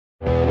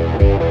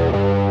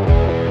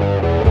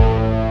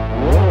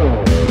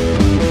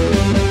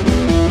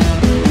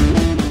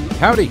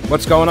Howdy,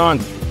 what's going on?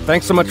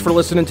 Thanks so much for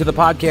listening to the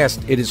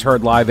podcast. It is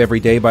heard live every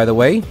day, by the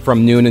way,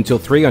 from noon until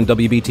 3 on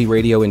WBT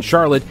Radio in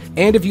Charlotte.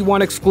 And if you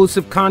want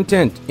exclusive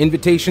content,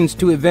 invitations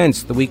to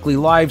events, the weekly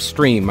live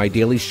stream, my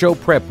daily show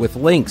prep with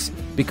links,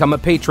 become a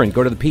patron.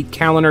 Go to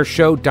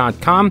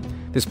thePeteKallenershow.com.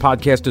 This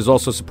podcast is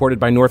also supported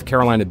by North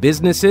Carolina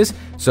businesses,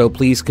 so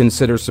please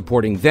consider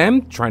supporting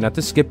them. Try not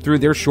to skip through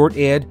their short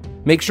ad.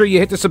 Make sure you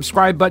hit the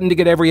subscribe button to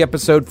get every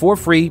episode for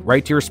free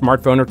right to your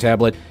smartphone or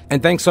tablet.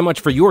 And thanks so much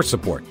for your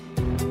support.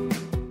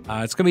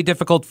 It's going to be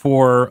difficult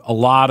for a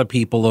lot of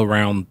people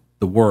around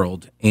the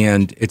world,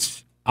 and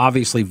it's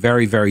obviously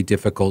very, very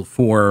difficult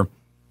for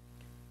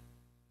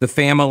the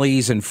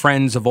families and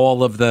friends of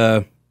all of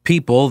the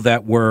people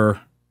that were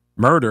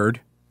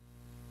murdered,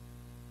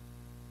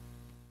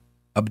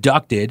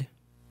 abducted,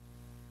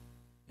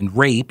 and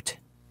raped,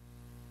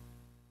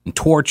 and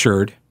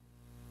tortured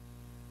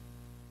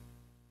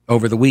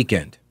over the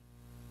weekend.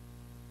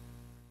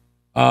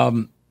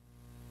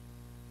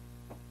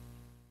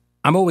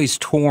 I'm always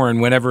torn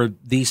whenever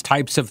these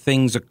types of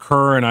things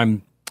occur, and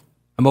I'm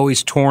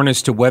always torn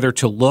as to whether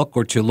to look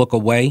or to look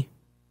away,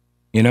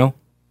 you know?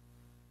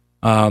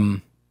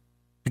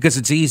 Because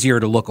it's easier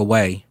to look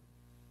away,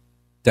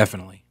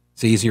 definitely.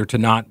 It's easier to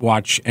not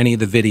watch any of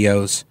the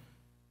videos.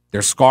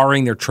 They're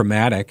scarring, they're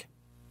traumatic.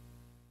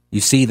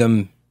 You see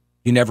them,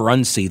 you never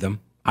unsee them.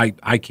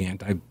 I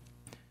can't.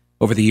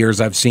 Over the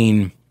years, I've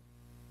seen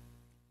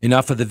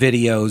enough of the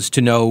videos to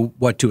know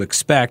what to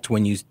expect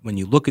when you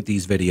look at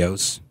these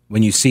videos,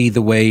 when you see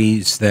the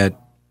ways that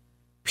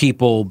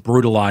people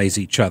brutalize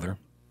each other.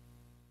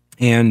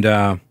 And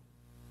I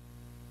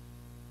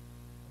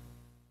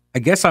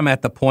guess I'm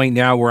at the point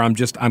now where I'm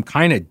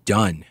kind of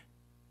done.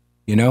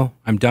 You know,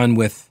 I'm done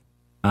with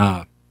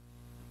the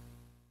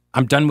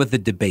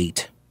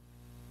debate.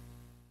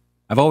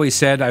 I've always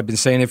said, I've been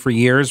saying it for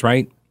years,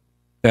 right?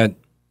 That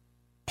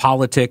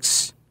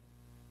politics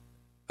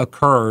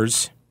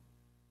occurs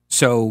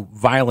so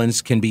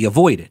violence can be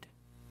avoided.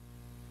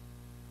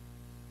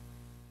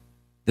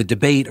 The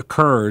debate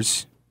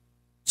occurs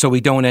so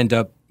we don't end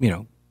up,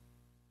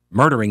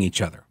 murdering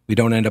each other. We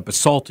don't end up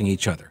assaulting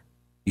each other.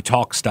 You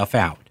talk stuff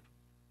out.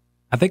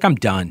 I think I'm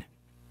done.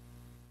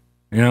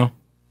 I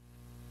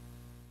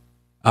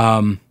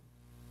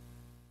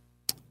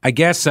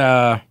guess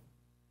I've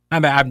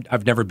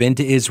never been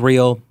to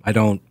Israel.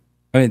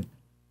 It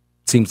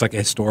seems like a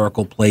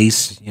historical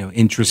place,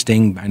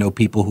 interesting. I know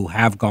people who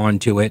have gone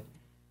to it.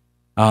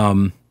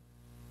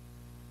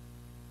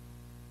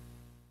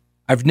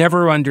 I've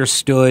never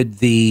understood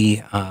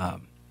the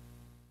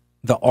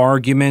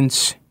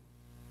arguments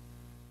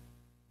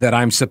that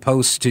I'm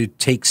supposed to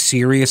take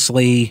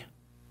seriously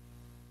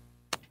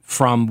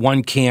from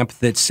one camp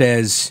that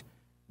says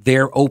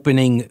their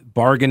opening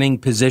bargaining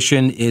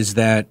position is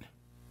that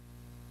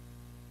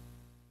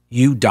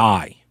you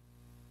die.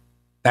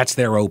 That's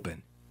their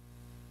open.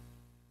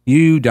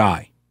 You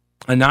die.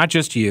 And not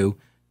just you,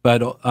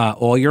 but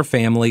all your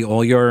family,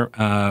 all your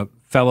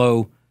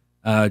fellow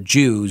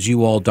Jews,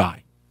 you all die.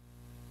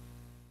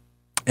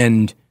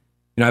 And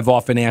I've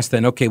often asked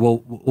then, okay,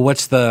 well,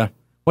 what's the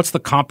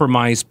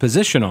compromise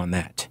position on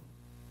that?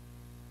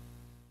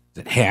 Is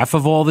it half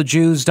of all the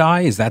Jews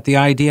die? Is that the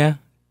idea?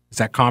 Is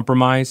that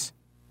compromise?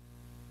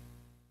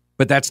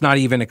 But that's not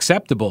even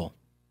acceptable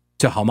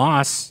to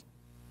Hamas.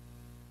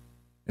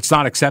 It's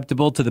not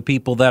acceptable to the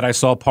people that I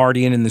saw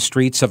partying in the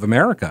streets of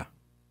America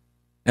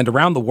and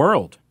around the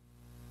world.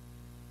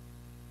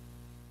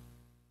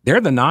 They're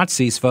the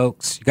Nazis,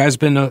 folks. You guys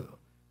been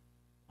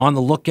on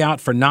the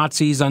lookout for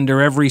Nazis under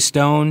every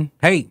stone?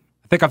 Hey,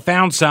 I think I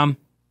found some.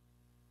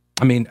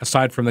 I mean,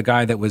 aside from the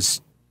guy that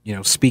was,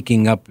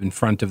 speaking up in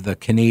front of the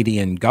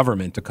Canadian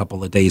government a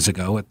couple of days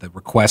ago at the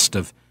request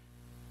of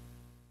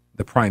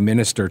the Prime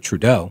Minister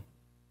Trudeau.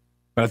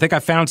 But I think I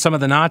found some of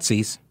the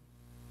Nazis.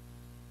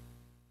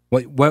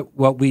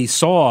 What we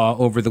saw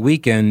over the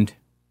weekend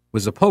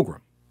was a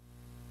pogrom.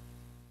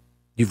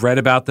 You've read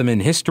about them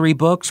in history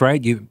books,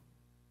 right? I'm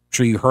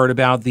sure you heard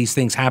about these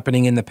things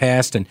happening in the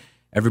past, and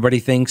everybody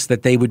thinks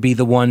that they would be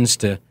the ones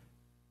to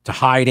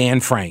hide Anne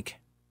Frank,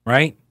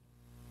 right?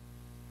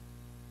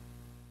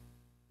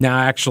 Now,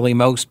 actually,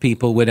 most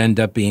people would end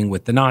up being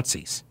with the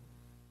Nazis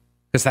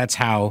because that's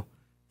how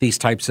these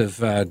types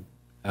of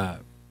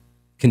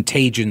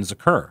contagions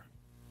occur.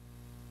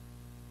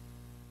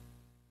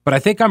 But I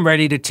think I'm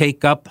ready to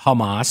take up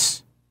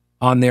Hamas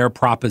on their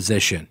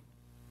proposition.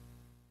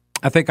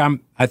 I think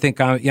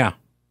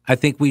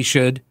we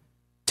should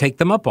take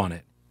them up on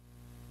it.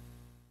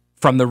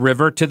 From the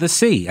river to the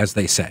sea, as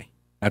they say.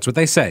 That's what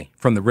they say.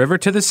 From the river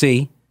to the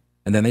sea,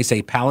 and then they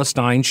say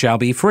Palestine shall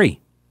be free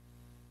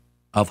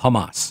of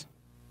Hamas.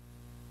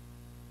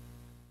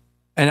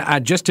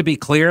 And just to be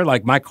clear,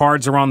 my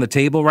cards are on the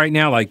table right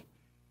now.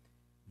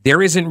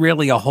 There isn't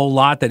really a whole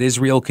lot that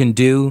Israel can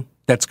do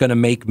that's going to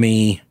make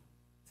me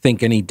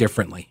think any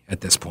differently at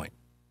this point.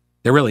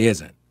 There really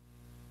isn't.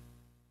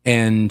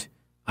 And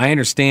I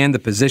understand the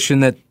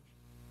position that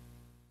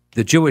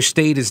the Jewish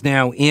state is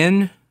now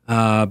in,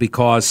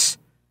 because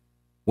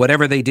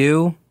whatever they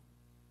do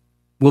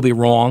will be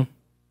wrong.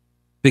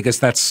 because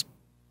that's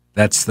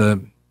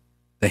the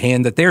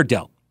hand that they're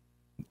dealt,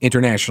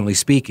 internationally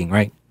speaking,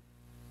 right?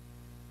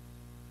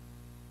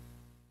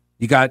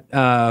 You got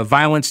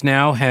violence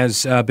now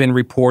has been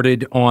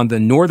reported on the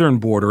northern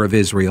border of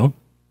Israel.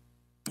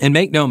 And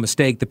make no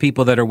mistake, the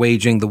people that are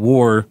waging the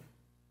war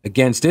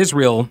against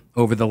Israel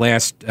over the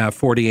last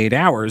 48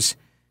 hours,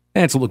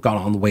 and it's gone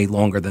on way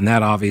longer than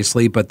that,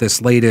 obviously, but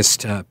these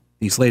latest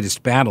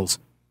battles,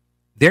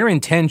 their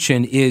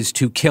intention is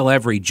to kill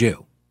every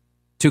Jew,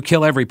 to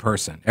kill every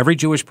person, every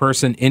Jewish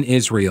person in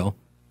Israel,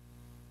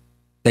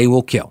 they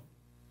will kill.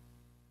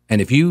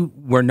 And if you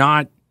were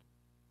not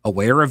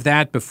aware of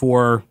that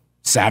before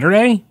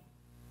Saturday,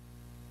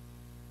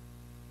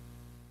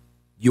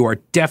 you are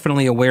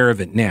definitely aware of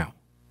it now.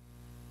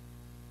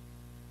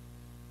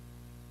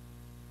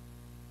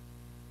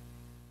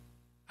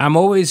 I'm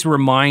always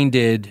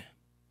reminded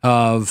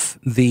of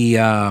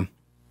the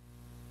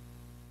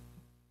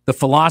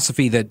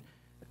philosophy that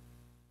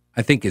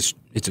I think it's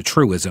a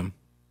truism,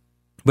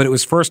 but it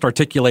was first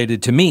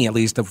articulated to me, at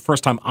least the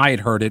first time I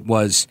had heard it,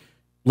 was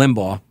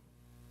Limbaugh,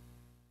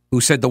 who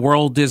said the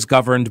world is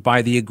governed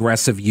by the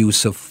aggressive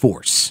use of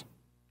force,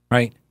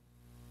 right?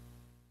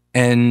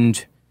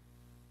 And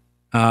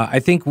I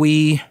think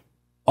we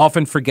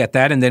often forget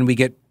that, and then we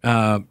get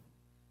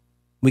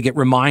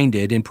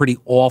reminded in pretty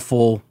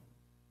awful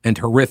and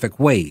horrific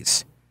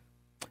ways.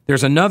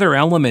 There's another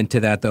element to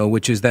that, though,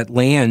 which is that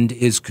land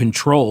is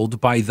controlled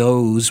by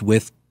those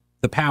with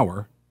the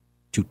power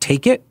to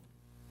take it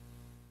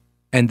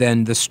and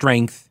then the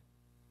strength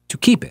to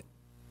keep it.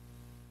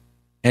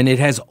 And it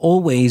has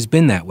always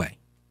been that way.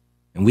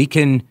 And we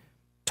can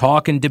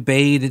talk and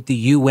debate at the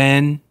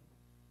UN.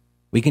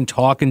 We can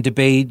talk and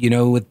debate,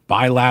 with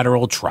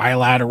bilateral,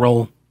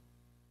 trilateral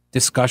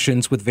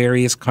discussions with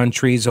various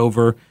countries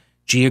over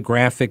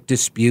geographic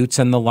disputes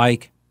and the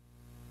like.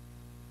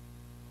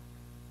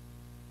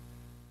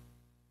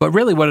 But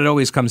really what it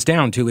always comes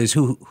down to is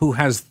who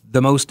has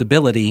the most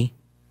ability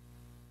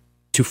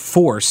to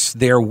force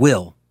their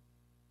will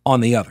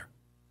on the other,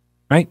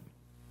 right?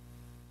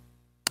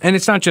 And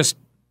it's not just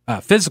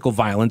physical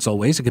violence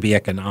always. It could be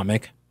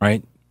economic,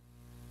 right?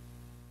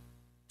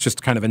 It's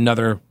just kind of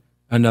another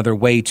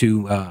way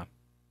to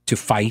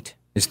fight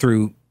is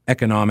through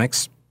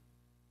economics.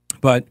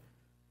 But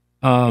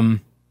no,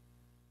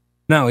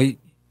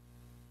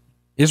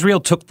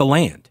 Israel took the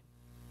land.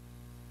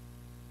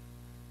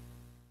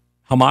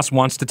 Hamas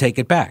wants to take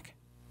it back.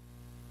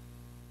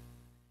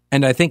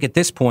 And I think at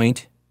this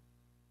point,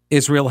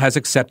 Israel has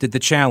accepted the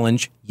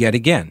challenge yet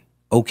again.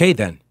 Okay,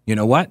 then, you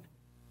know what?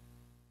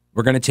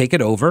 We're going to take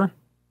it over.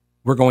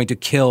 We're going to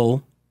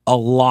kill a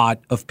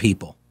lot of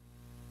people.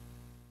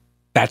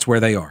 That's where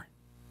they are.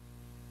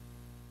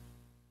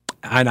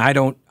 And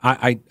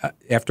I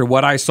after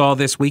what I saw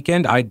this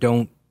weekend, I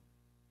don't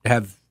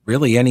have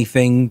really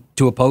anything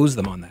to oppose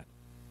them on that.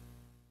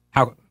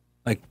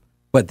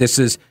 But this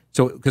is,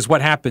 so, because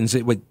what happens,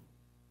 you're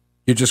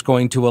just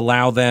going to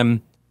allow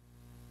them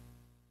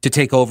to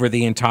take over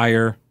the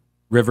entire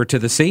river to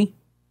the sea,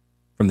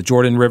 from the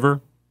Jordan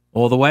River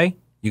all the way?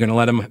 You're going to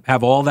let them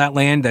have all that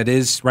land that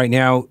is right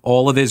now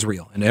all of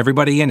Israel and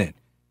everybody in it?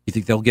 You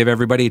think they'll give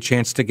everybody a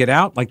chance to get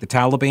out like the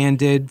Taliban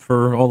did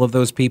for all of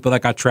those people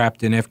that got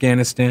trapped in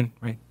Afghanistan,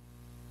 right?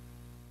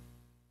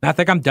 I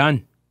think I'm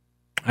done.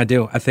 I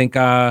do. I think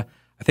I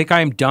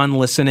am done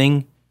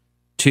listening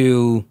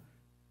to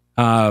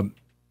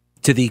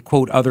the,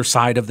 quote, other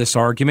side of this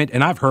argument,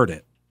 and I've heard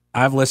it.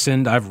 I've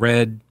listened, I've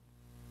read.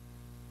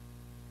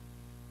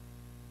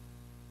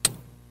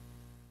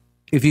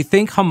 If you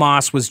think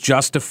Hamas was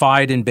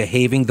justified in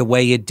behaving the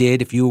way it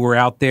did, if you were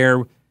out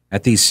there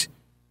at these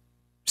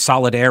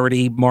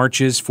solidarity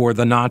marches for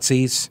the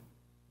Nazis,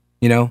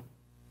 if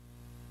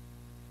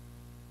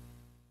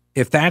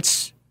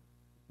that's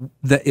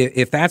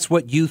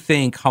what you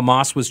think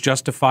Hamas was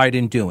justified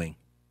in doing,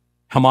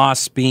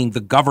 Hamas being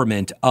the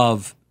government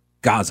of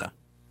Gaza,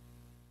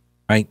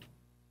 right?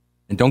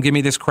 And don't give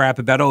me this crap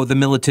about, the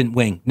militant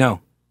wing.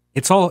 No,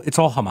 it's all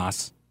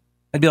Hamas.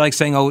 That'd be like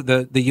saying,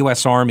 the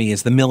U.S. Army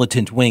is the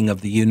militant wing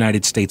of the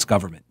United States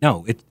government.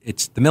 No,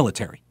 it's the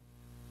military.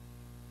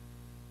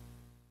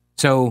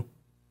 So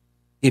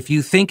if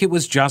you think it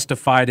was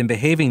justified in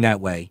behaving that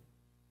way,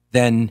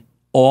 then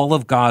all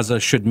of Gaza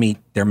should meet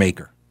their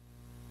maker.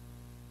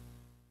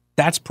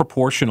 That's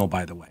proportional,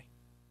 by the way,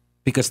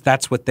 because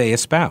that's what they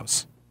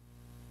espouse.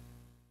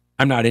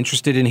 I'm not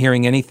interested in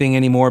hearing anything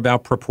anymore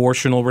about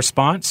proportional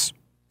response.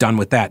 Done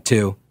with that,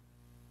 too,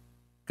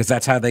 because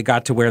that's how they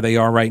got to where they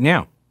are right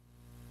now.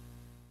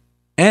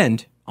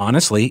 And,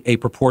 honestly, a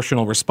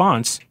proportional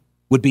response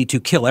would be to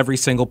kill every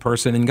single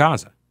person in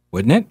Gaza,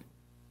 wouldn't it?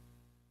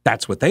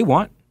 That's what they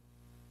want,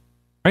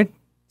 right?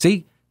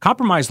 See,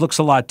 compromise looks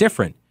a lot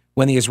different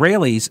when the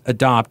Israelis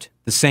adopt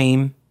the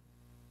same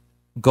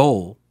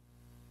goal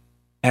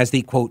as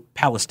the, quote,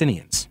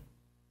 Palestinians,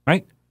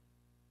 right?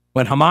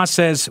 When Hamas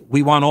says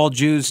we want all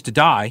Jews to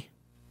die,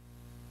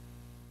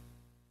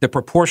 the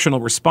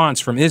proportional response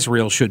from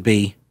Israel should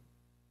be,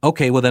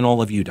 okay, well then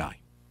all of you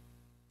die.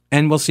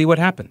 And we'll see what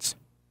happens,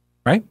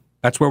 right?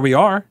 That's where we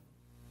are.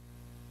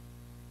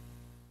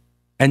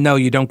 And no,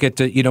 you don't get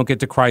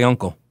to cry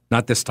uncle.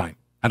 Not this time.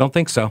 I don't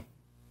think so.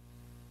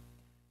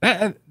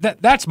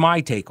 That's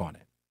my take on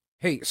it.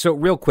 Hey, so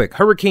real quick,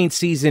 hurricane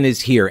season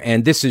is here,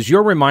 and this is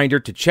your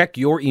reminder to check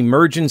your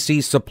emergency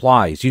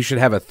supplies. You should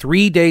have a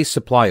 3-day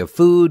supply of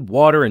food,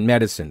 water, and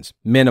medicines,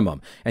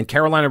 minimum. And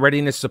Carolina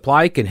Readiness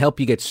Supply can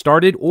help you get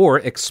started or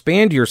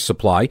expand your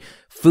supply.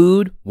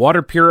 Food,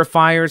 water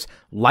purifiers,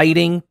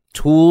 lighting,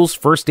 tools,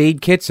 first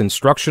aid kits,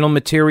 instructional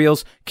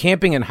materials,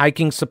 camping and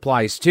hiking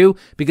supplies too,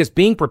 because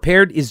being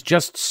prepared is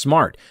just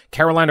smart.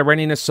 Carolina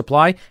Readiness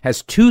Supply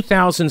has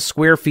 2,000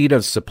 square feet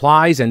of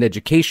supplies and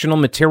educational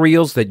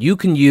materials that you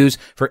can use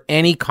for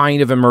any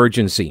kind of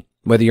emergency.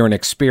 Whether you're an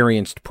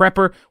experienced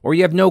prepper or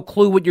you have no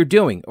clue what you're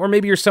doing, or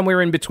maybe you're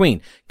somewhere in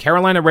between,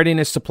 Carolina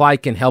Readiness Supply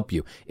can help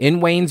you. In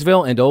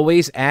Waynesville and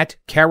always at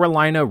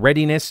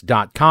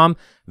carolinareadiness.com.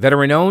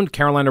 Veteran-owned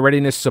Carolina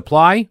Readiness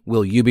Supply.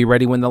 Will you be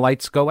ready when the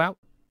lights go out?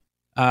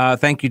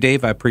 Thank you,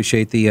 Dave. I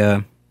appreciate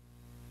the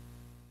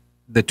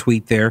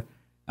tweet there.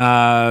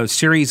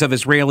 Series of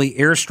Israeli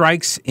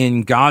airstrikes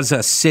in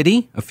Gaza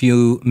City a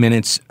few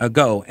minutes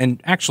ago.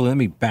 And actually, let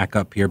me back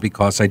up here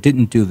because I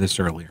didn't do this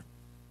earlier.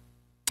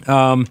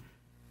 So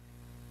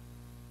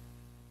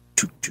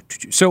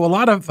a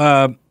lot of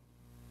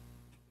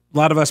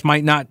us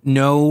might not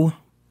know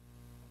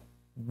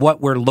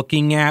what we're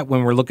looking at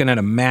when we're looking at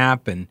a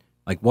map and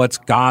like what's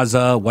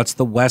Gaza, what's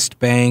the West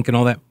Bank, and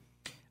all that.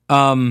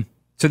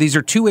 So these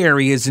are two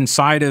areas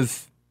inside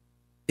of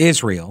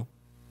Israel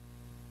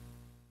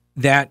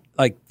that,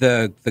 like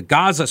the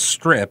Gaza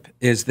Strip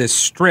is this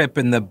strip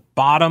in the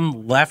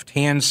bottom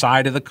left-hand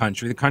side of the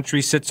country. The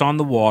country sits on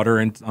the water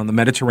and on the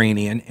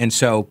Mediterranean, and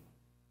so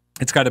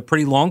it's got a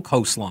pretty long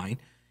coastline.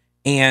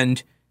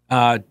 And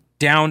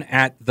down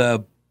at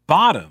the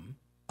bottom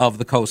of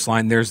the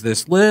coastline, there's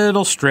this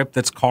little strip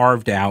that's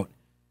carved out,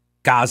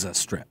 Gaza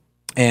Strip.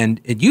 And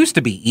it used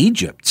to be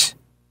Egypt,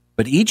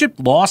 but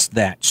Egypt lost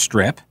that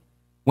strip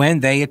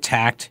when they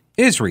attacked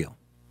Israel,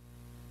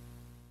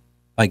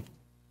 like,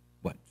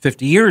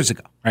 50 years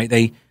ago, right?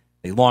 They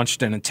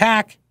launched an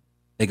attack.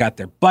 They got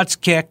their butts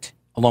kicked,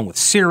 along with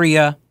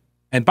Syria.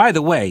 And by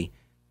the way,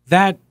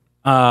 that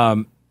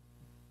I'm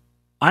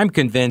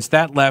convinced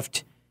that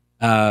left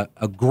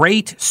a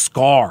great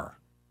scar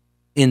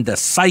in the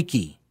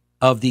psyche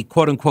of the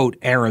quote-unquote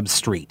Arab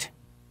street.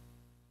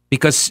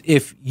 Because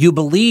if you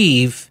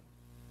believe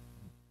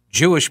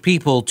Jewish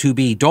people to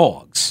be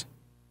dogs,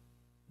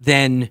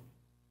 then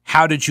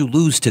how did you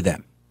lose to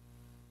them,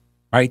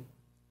 right?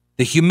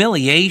 The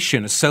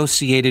humiliation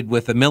associated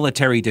with a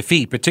military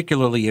defeat,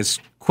 particularly as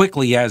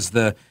quickly as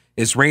the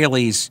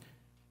Israelis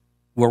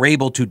were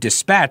able to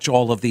dispatch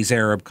all of these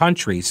Arab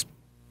countries,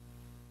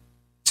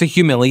 it's a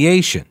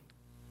humiliation.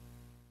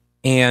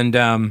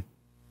 And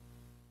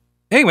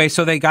anyway,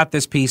 so they got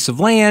this piece of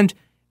land,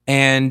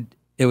 and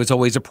it was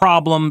always a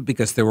problem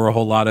because there were a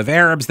whole lot of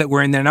Arabs that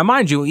were in there. Now,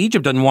 mind you,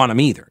 Egypt didn't want them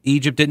either.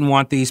 Egypt didn't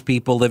want these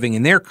people living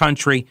in their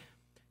country.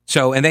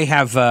 So, and they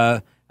have,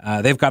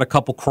 they've got a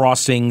couple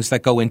crossings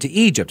that go into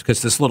Egypt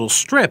because this little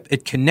strip,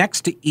 it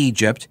connects to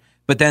Egypt,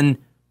 but then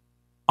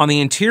on the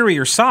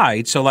interior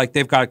side, so like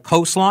they've got a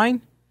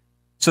coastline,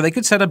 so they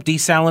could set up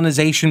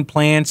desalination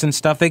plants and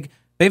stuff.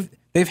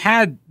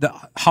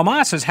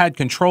 Hamas has had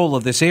control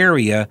of this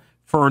area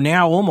for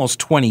now almost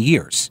 20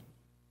 years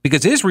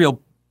because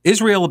Israel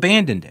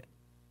abandoned it.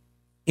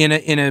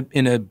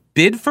 In a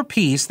bid for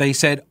peace, they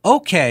said,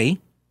 okay,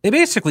 they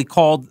basically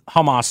called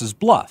Hamas's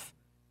bluff.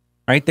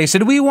 Right? They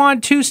said, we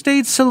want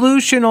two-state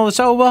solution. All this.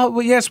 Oh,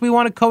 well, yes, we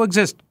want to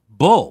coexist.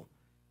 Bull.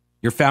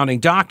 Your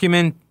founding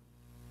document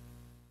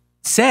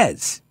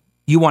says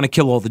you want to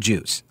kill all the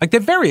Jews. Like, they're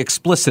very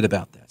explicit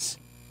about this.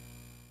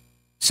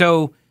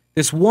 So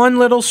this one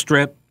little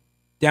strip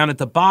down at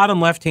the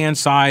bottom left-hand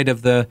side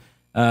of the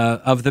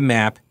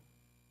map,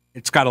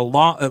 it's got a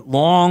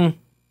long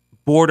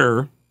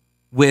border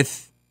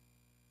with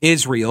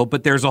Israel,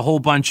 but there's a whole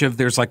bunch of,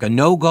 there's like a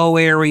no-go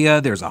area,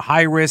 there's a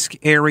high-risk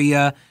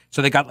area.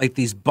 So they got like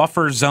these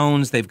buffer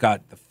zones, they've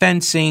got the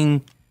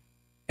fencing,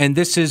 and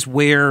this is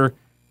where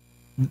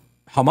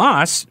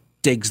Hamas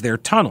digs their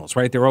tunnels,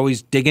 right? They're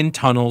always digging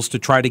tunnels to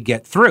try to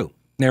get through.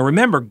 Now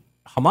remember,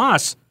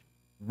 Hamas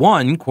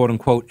won,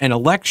 quote-unquote, an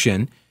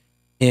election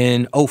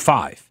in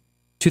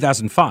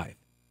 2005,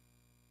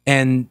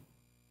 and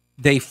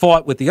they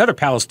fought with the other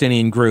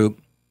Palestinian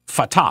group,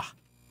 Fatah,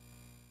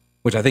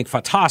 which I think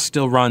Fatah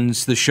still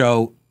runs the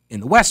show in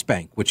the West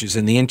Bank, which is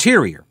in the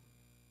interior.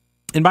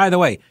 And by the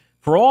way,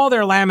 for all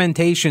their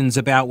lamentations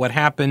about what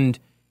happened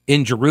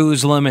in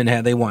Jerusalem and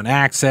how they want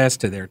access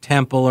to their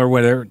temple or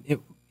whatever,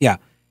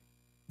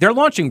 they're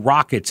launching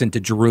rockets into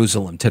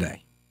Jerusalem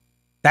today.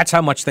 That's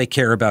how much they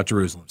care about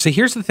Jerusalem. So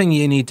here's the thing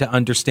you need to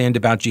understand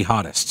about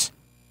jihadists.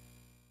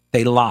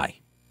 They lie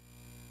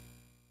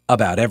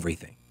about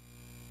everything.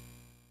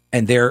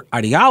 And their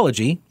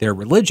ideology, their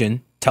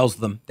religion, tells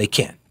them they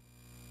can.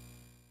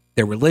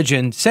 Their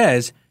religion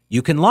says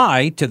you can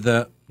lie to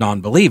the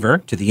non-believer,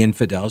 to the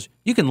infidels.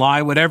 You can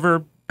lie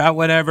whatever, about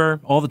whatever,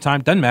 all the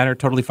time. Doesn't matter.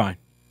 Totally fine.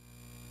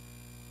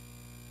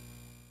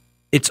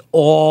 It's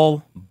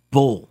all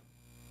bull.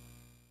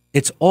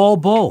 It's all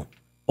bull.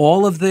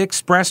 All of the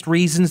expressed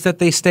reasons that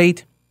they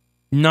state,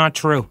 not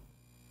true.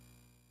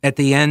 At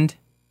the end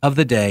of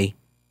the day,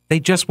 they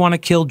just want to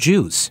kill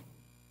Jews.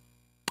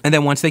 And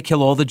then once they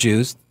kill all the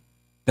Jews,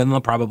 then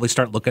they'll probably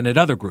start looking at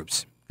other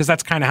groups, because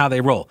that's kind of how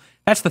they roll.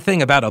 That's the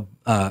thing about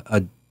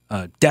a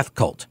death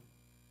cult.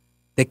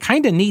 They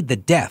kind of need the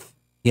death,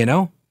 you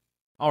know?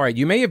 All right,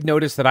 you may have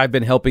noticed that I've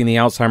been helping the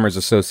Alzheimer's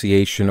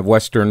Association of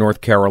Western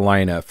North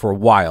Carolina for a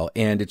while,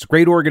 and it's a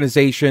great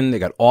organization. They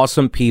got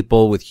awesome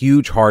people with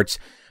huge hearts.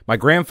 My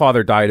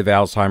grandfather died of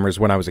Alzheimer's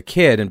when I was a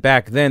kid, and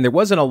back then there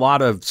wasn't a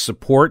lot of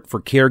support for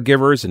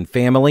caregivers and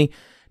family.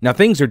 Now,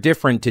 things are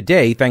different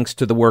today thanks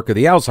to the work of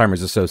the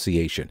Alzheimer's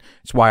Association.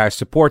 It's why I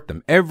support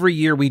them. Every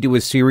year we do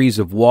a series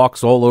of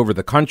walks all over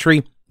the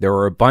country. There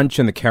are a bunch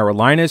in the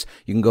Carolinas.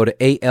 You can go to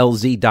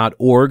alz.org/walk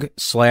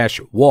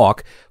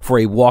for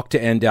a walk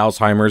to end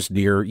Alzheimer's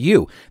near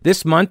you.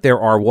 This month, there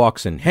are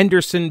walks in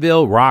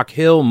Hendersonville, Rock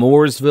Hill,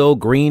 Mooresville,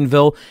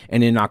 Greenville,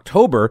 and in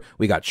October,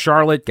 we got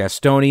Charlotte,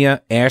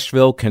 Gastonia,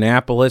 Asheville,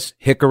 Kannapolis,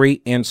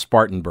 Hickory, and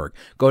Spartanburg.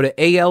 Go to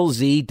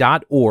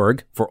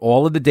alz.org for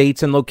all of the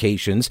dates and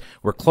locations.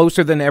 We're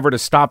closer than ever to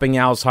stopping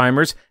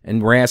Alzheimer's,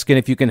 and we're asking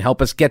if you can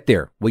help us get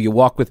there. Will you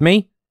walk with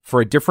me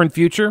for a different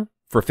future,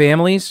 for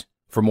families,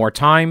 for more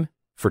time,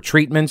 for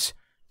treatments?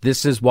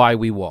 This is why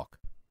we walk.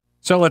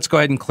 So let's go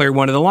ahead and clear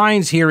one of the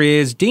lines. Here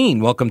is Dean.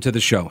 Welcome to the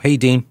show. Hey,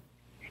 Dean.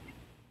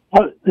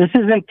 Oh, this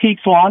isn't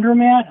Pete's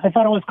Laundromat? I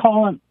thought I was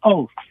calling.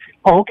 Oh,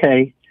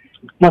 okay.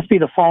 Must be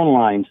the phone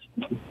lines.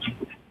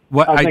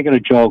 What, I was making a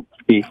joke,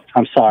 Pete.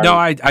 I'm sorry. No,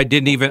 I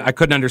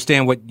couldn't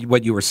understand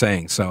what you were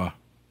saying, so.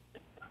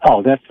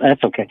 Oh,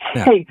 that's okay.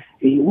 Yeah. Hey,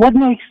 what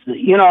makes,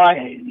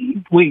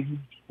 we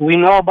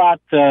know about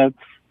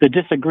the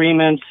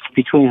disagreements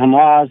between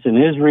Hamas and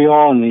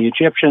Israel and the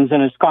Egyptians,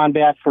 and it's gone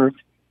back for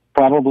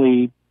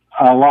probably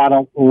a lot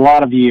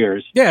of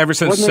years. Yeah, ever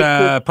since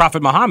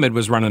Prophet Muhammad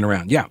was running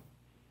around. Yeah,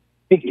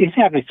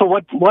 exactly. So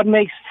what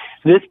makes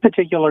this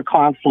particular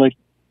conflict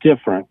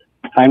different?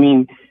 I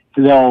mean,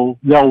 they'll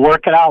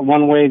work it out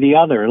one way or the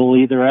other. It'll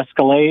either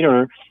escalate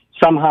or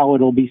somehow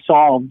it'll be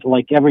solved,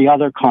 like every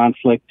other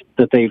conflict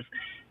that they've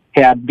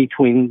had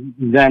between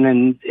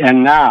then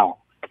and now.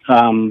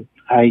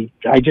 I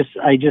just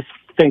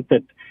think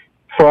that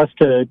for us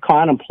to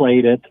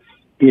contemplate it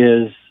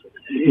is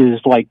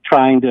like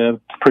trying to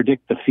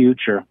predict the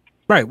future.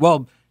 Right.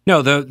 Well,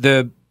 no,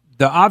 the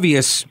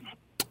obvious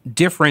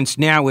difference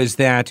now is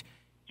that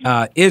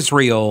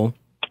Israel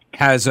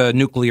has a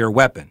nuclear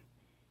weapon.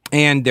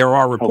 And there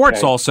are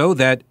reports also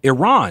that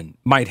Iran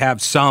might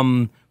have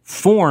some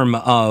form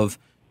of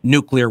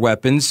nuclear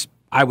weapons.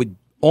 I would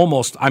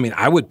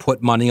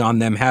put money on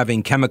them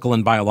having chemical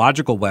and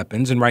biological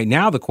weapons. And right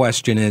now the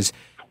question is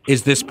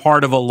this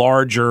part of a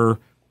larger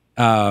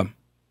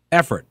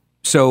effort?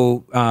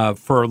 So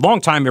for a long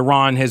time,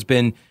 Iran has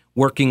been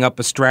working up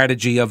a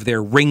strategy of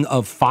their ring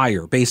of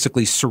fire,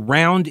 basically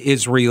surround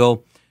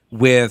Israel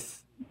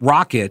with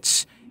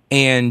rockets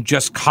and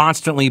just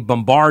constantly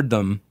bombard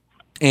them.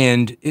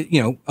 And,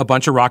 a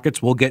bunch of rockets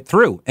will get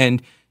through.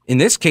 And in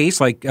this case,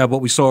 like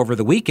what we saw over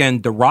the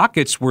weekend, the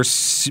rockets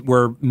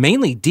were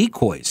mainly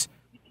decoys.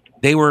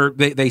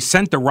 They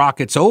sent the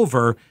rockets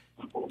over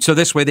so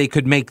this way they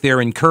could make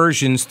their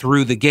incursions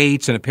through the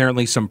gates, and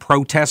apparently some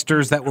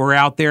protesters that were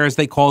out there, as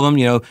they call them,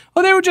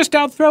 they were just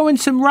out throwing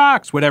some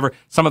rocks, whatever.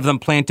 Some of them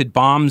planted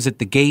bombs at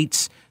the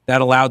gates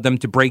that allowed them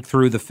to break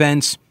through the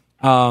fence.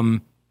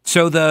 So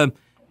the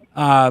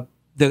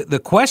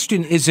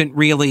question isn't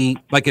really,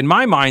 like in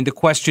my mind, the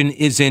question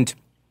isn't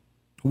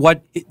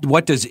what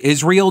does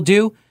Israel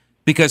do?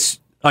 Because,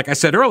 like I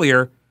said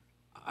earlier,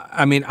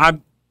 I mean,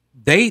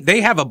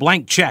 they have a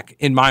blank check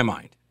in my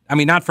mind. I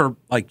mean, not for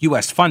like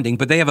U.S. funding,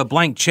 but they have a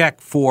blank check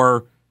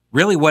for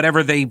really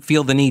whatever they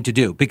feel the need to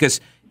do.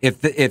 Because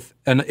if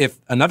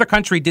another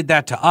country did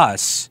that to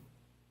us,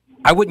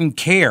 I wouldn't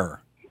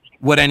care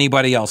what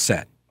anybody else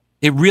said.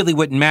 It really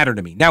wouldn't matter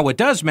to me. Now, what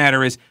does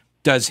matter is,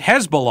 does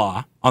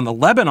Hezbollah on the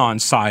Lebanon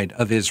side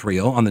of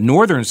Israel, on the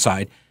northern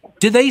side,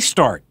 do they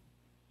start?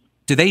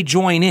 Do they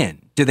join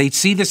in? Do they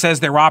see this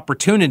as their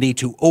opportunity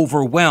to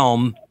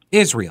overwhelm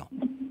Israel?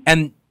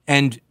 And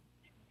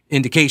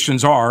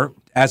indications are,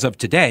 as of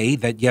today,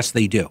 that yes,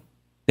 they do.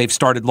 They've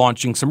started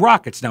launching some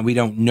rockets. Now, we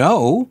don't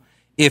know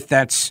if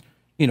that's,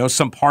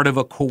 some part of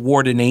a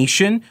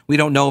coordination. We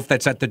don't know if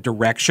that's at the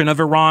direction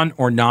of Iran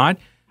or not.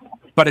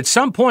 But at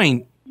some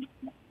point,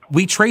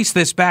 we trace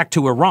this back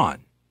to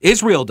Iran.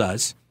 Israel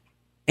does.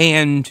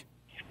 And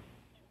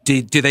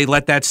do they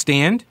let that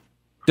stand?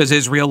 Does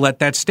Israel let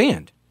that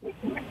stand?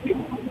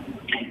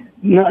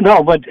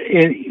 No, but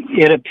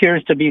it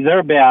appears to be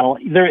their battle.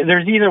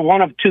 There's either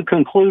one of two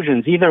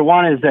conclusions. Either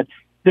one is that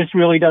this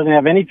really doesn't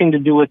have anything to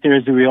do with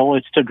Israel.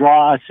 It's to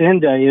draw us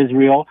into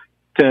Israel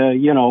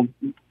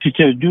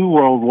to do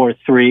World War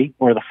III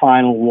or the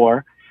final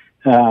war,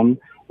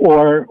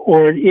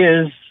 or it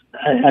is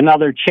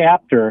another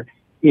chapter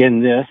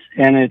in this,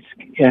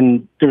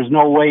 and there's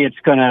no way it's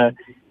going to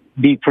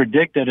be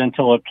predicted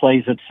until it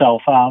plays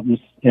itself out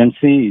and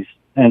sees.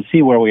 and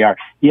see where we are.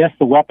 Yes,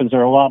 the weapons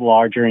are a lot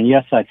larger, and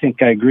yes, I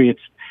think I agree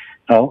it's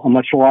a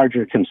much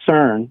larger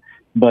concern.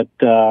 But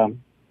I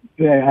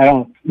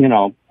don't,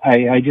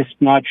 I just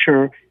not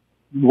sure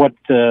what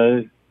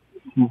the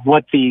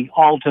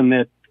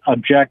ultimate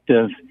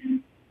objective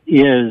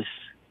is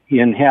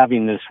in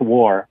having this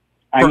war.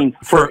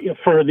 For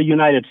the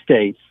United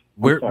States.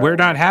 We're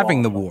not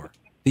having the war.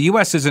 The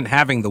U.S. isn't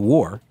having the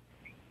war.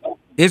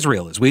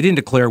 Israel is. We didn't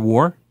declare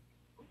war.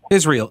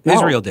 Israel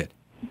did.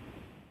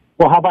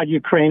 Well, how about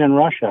Ukraine and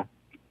Russia?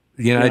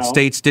 The United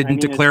States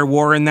didn't declare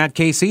war in that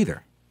case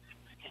either.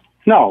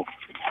 No,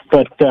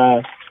 but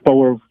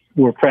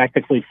we're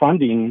practically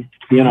funding,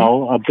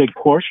 a big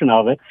portion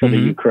of it for the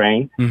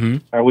Ukraine. Mm-hmm.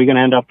 Are we going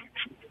to end up,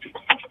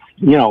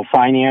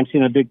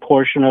 financing a big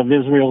portion of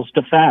Israel's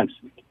defense?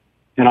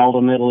 And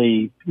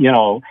ultimately,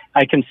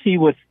 I can see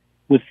with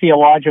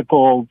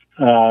theological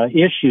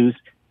issues,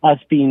 us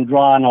being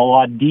drawn a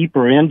lot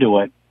deeper into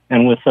it,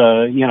 and with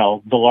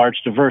the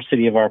large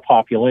diversity of our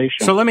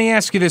population. So let me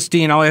ask you this,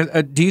 Dean.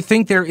 Do you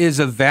think there is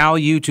a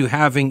value to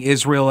having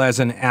Israel as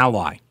an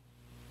ally?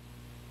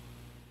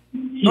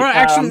 Or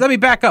actually, let me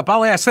back up.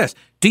 I'll ask this: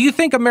 do you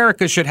think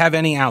America should have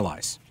any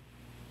allies?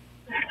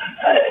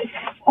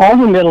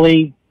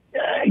 Ultimately,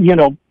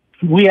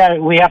 we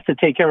have to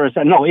take care of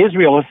ourselves. No,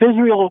 Israel. If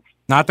Israel,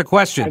 not the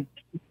question.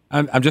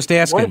 I'm just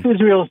asking. What if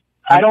Israel?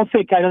 I don't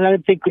think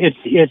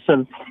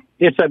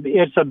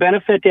it's a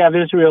benefit to have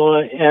Israel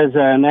as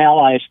an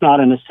ally. It's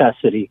not a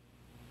necessity.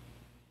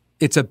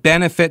 It's a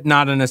benefit,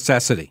 not a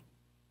necessity,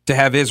 to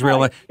have Israel.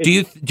 Right. Do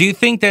you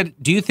think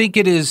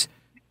it is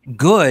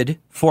good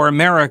for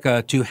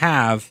America to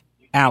have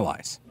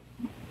allies?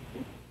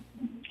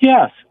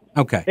 Yes.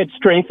 Okay. It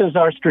strengthens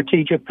our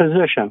strategic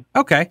position.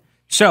 Okay.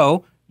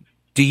 So,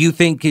 do you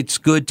think it's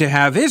good to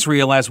have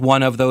Israel as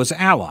one of those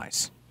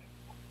allies?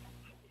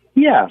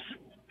 Yes.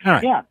 All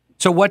right. Yeah.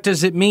 So what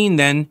does it mean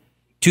then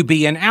to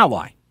be an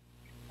ally?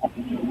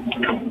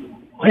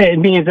 It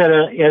means that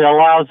it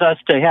allows us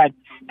to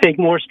take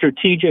more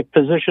strategic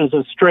positions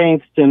of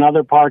strength in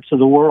other parts of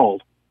the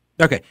world.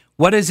 Okay.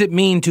 What does it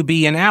mean to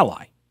be an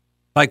ally?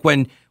 Like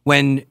when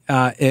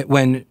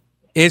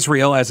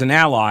Israel as an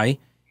ally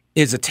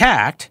is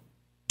attacked,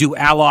 do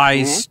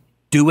allies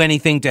do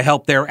anything to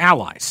help their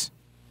allies?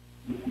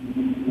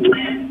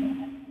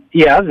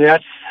 Yeah,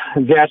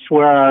 that's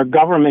where our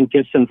government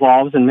gets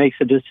involved and makes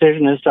a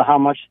decision as to how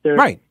much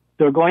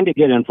they're going to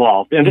get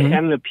involved, and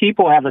the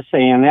people have a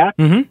say in that,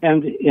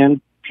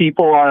 and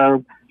people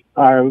are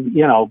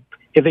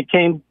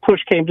if push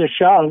came to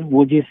shove,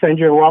 would you send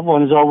your loved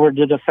ones over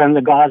to defend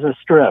the Gaza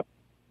Strip?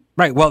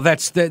 Right. Well,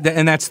 that's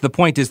the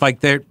point. Is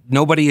like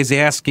nobody is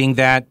asking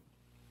that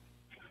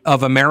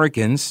of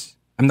Americans.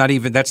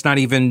 That's not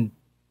even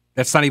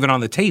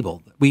on the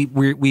table.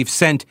 We've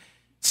sent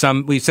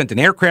an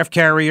aircraft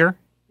carrier,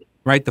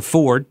 right?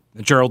 The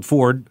Gerald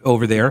Ford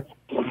over there.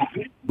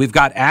 We've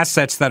got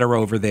assets that are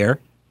over there.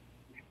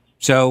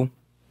 So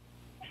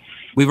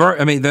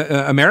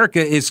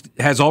America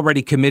has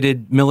already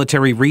committed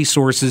military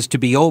resources to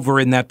be over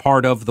in that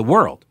part of the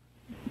world.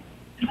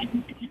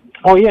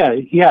 Oh yeah,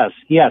 yes.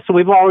 So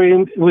we've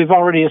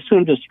already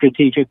assumed a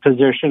strategic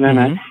position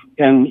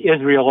and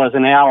Israel as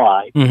an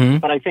ally. Mm-hmm.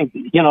 But I think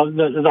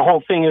the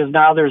whole thing is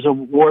now there's a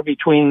war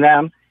between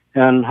them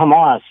and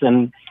Hamas,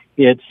 and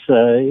it's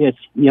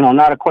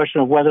not a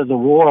question of whether the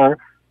war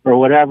or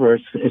whatever.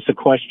 It's a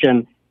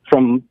question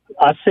from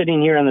us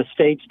sitting here in the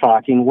States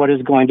talking. What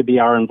is going to be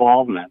our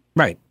involvement?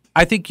 Right.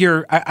 I think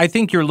you're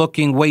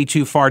looking way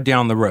too far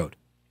down the road.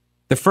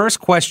 The first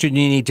question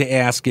you need to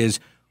ask is,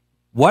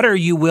 what are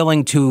you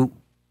willing to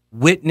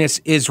witness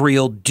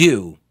Israel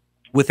do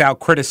without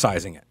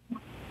criticizing it?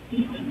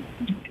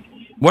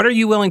 What are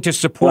you willing to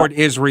support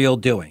Israel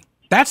doing?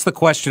 That's the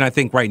question I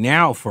think right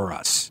now for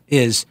us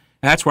is.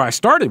 And that's where I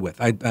started with.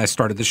 I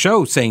started the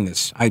show saying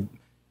this. I'm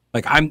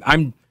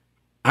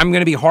going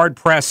to be hard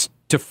pressed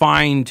to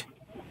find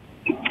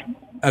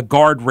a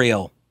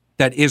guardrail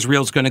that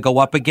Israel's going to go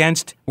up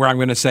against where I'm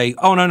going to say,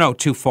 oh no,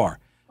 too far.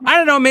 I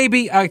don't know.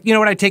 Maybe you know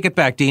what? I take it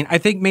back, Dean. I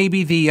think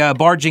maybe the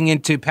barging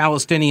into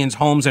Palestinians'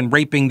 homes and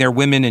raping their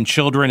women and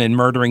children and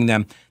murdering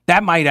them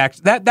that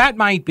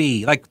might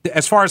be like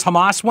as far as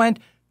Hamas went.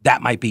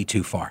 That might be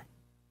too far.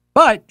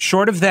 But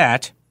short of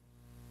that,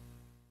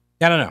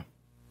 I don't know.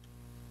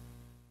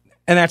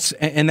 And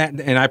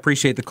I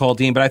appreciate the call,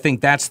 Dean, but I think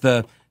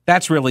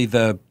that's really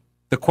the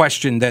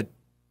question that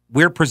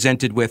we're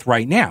presented with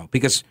right now,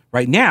 because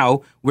right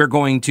now we're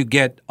going to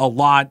get a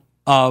lot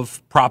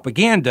of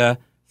propaganda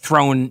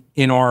thrown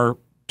in our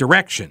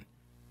direction.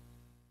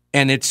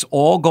 And it's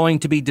all going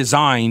to be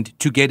designed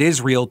to get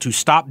Israel to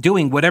stop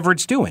doing whatever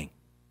it's doing.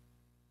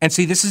 And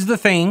see, this is the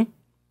thing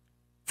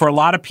for a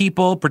lot of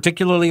people,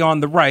 particularly on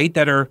the right,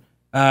 that are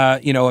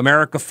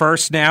America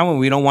first now, and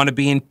we don't want to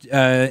be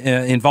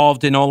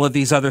involved in all of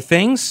these other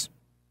things.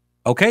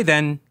 Okay,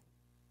 then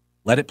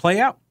let it play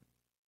out.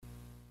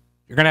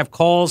 You're going to have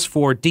calls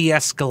for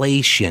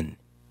de-escalation,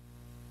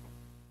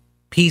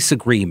 peace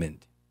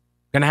agreement.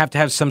 You're going to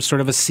have some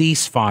sort of a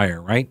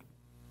ceasefire, right?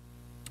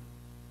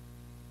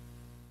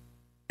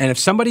 And if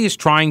somebody is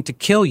trying to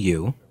kill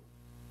you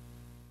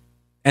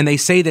and they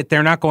say that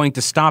they're not going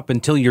to stop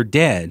until you're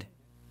dead,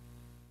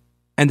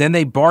 and then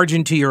they barge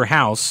into your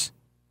house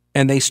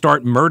and they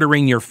start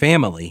murdering your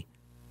family,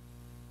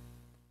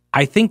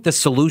 I think the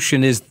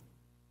solution is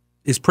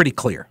pretty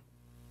clear.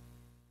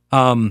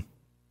 But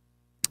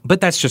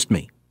that's just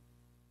me.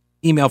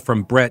 Email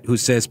from Brett who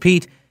says,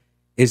 Pete,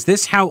 is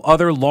this how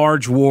other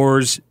large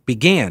wars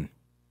began?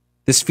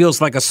 This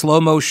feels like a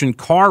slow-motion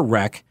car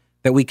wreck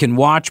that we can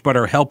watch but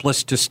are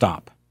helpless to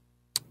stop.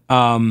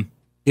 It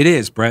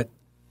is, Brett.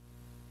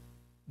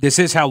 This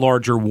is how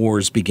larger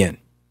wars begin.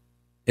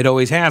 It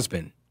always has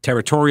been.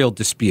 Territorial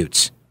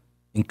disputes,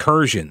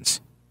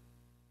 incursions,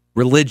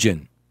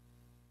 religion.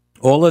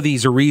 All of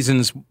these are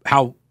reasons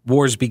how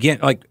wars begin.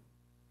 Like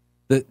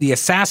the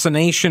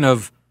assassination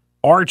of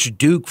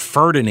Archduke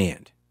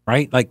Ferdinand,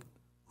 right? Like,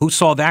 who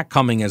saw that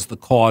coming as the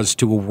cause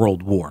to a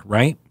world war,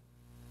 right?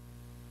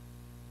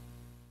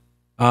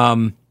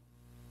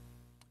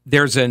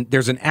 There's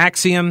an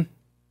axiom,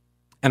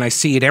 and I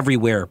see it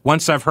everywhere.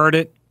 Once I heard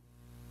it,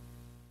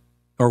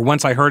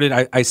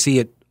 I see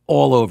it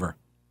all over.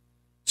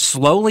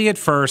 Slowly at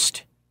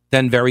first,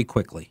 then very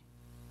quickly.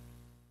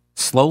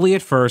 Slowly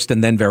at first,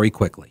 and then very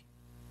quickly.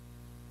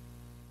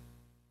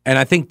 And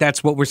I think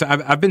that's what we're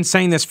saying. I've been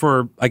saying this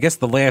for, I guess,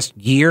 the last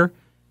year.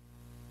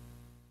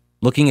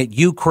 Looking at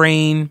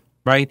Ukraine,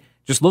 right?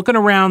 Just looking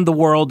around the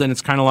world, and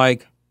it's kind of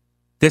like,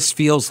 this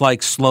feels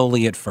like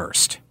slowly at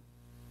first.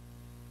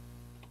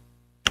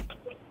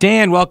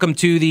 Dan, welcome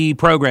to the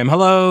program.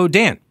 Hello,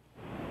 Dan.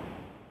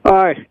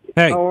 Hi.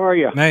 Hey. How are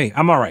you? Hey,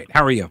 I'm all right.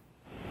 How are you?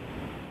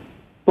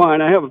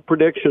 Fine. I have a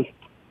prediction.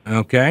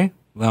 Okay.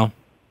 Well,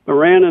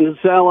 Iran and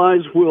its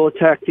allies will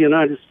attack the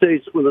United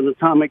States with an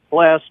atomic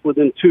blast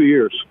within 2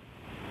 years.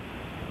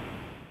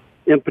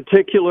 In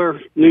particular,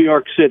 New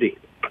York City.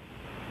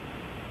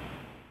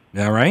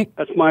 all right.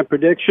 That's my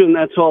prediction.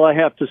 That's all I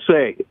have to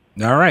say.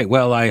 All right.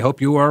 Well, I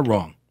hope you are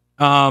wrong.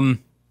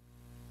 Hang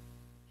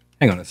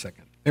on a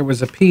second. There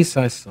was a piece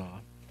I saw.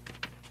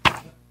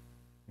 I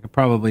could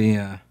probably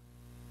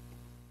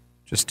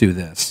just do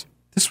this.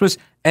 This was,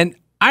 and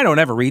I don't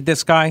ever read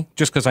this guy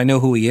just because I know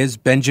who he is.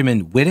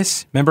 Benjamin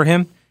Wittes. Remember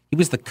him? He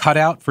was the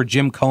cutout for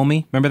Jim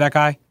Comey. Remember that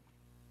guy?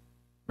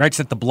 Writes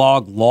at the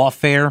blog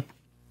Lawfare.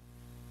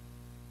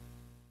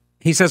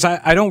 He says,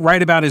 I don't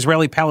write about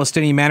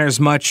Israeli-Palestinian matters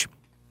much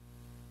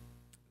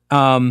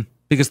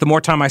because the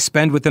more time I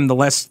spend with them, the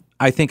less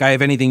I think I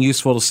have anything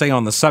useful to say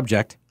on the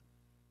subject.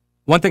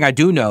 One thing I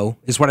do know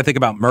is what I think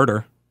about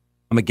murder.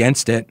 I'm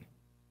against it.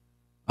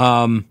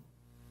 And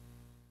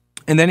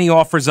then he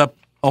offers up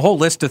a whole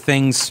list of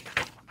things,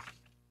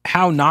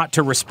 how not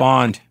to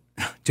respond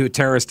to a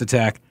terrorist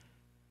attack.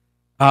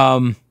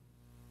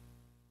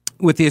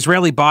 With the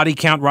Israeli body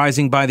count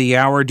rising by the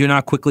hour, do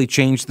not quickly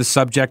change the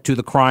subject to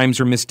the crimes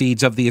or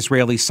misdeeds of the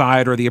Israeli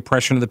side or the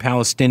oppression of the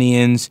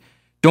Palestinians.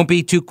 Don't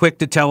be too quick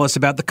to tell us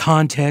about the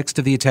context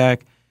of the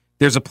attack.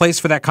 There's a place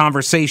for that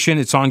conversation.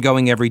 It's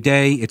ongoing every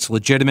day. It's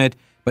legitimate.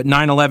 But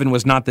 9/11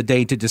 was not the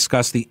day to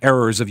discuss the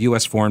errors of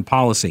U.S. foreign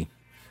policy.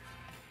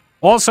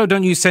 Also,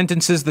 don't use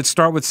sentences that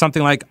start with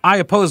something like, I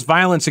oppose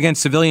violence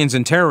against civilians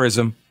and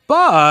terrorism,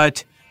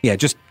 but... Yeah,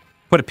 just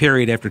put a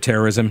period after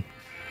terrorism.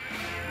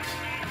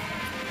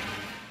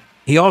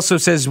 He also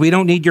says, we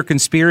don't need your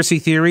conspiracy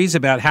theories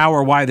about how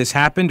or why this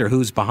happened or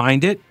who's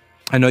behind it.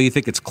 I know you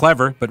think it's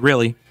clever, but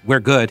really, we're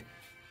good.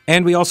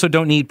 And we also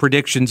don't need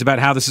predictions about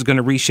how this is going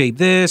to reshape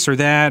this or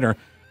that or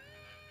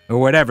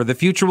whatever. The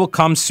future will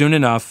come soon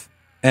enough,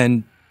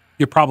 and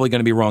you're probably going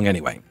to be wrong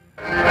anyway.